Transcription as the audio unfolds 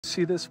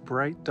See this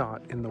bright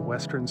dot in the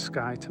western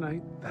sky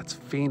tonight? That's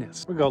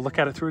Venus. We'll go look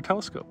at it through a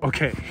telescope.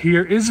 Okay,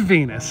 here is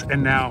Venus,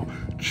 and now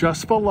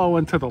just below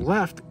and to the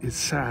left is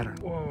Saturn.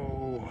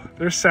 Whoa,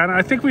 there's Saturn.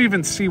 I think we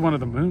even see one of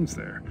the moons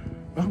there.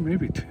 Oh,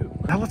 maybe two.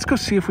 Now let's go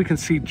see if we can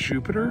see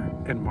Jupiter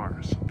and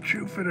Mars.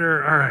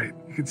 Jupiter, all right.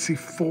 You can see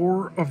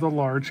 4 of the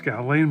large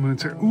Galilean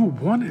moons there. Ooh,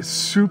 one is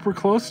super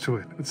close to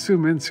it. Let's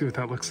zoom in and see what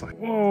that looks like.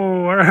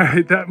 Whoa, all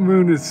right, that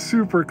moon is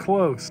super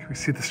close. Can we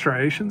see the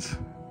striations?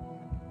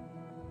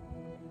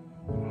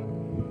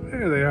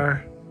 There they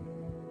are.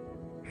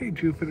 Hey,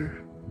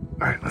 Jupiter.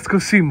 All right, let's go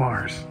see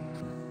Mars.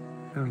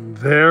 And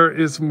there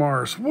is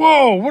Mars.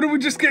 Whoa, what did we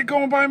just get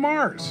going by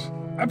Mars?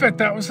 I bet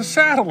that was a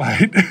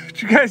satellite.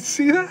 Did you guys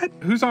see that?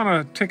 Who's on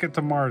a ticket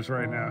to Mars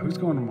right now? Who's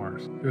going to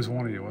Mars? It was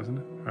one of you, wasn't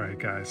it? All right,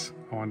 guys,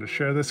 I wanted to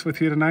share this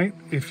with you tonight.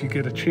 If you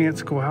get a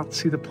chance, go out and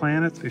see the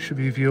planets. They should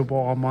be viewable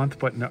all month,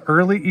 but in the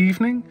early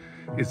evening,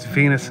 it's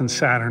Venus and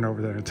Saturn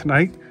over there. And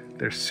tonight,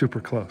 they're super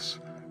close.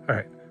 All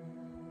right,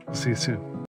 I'll see you soon.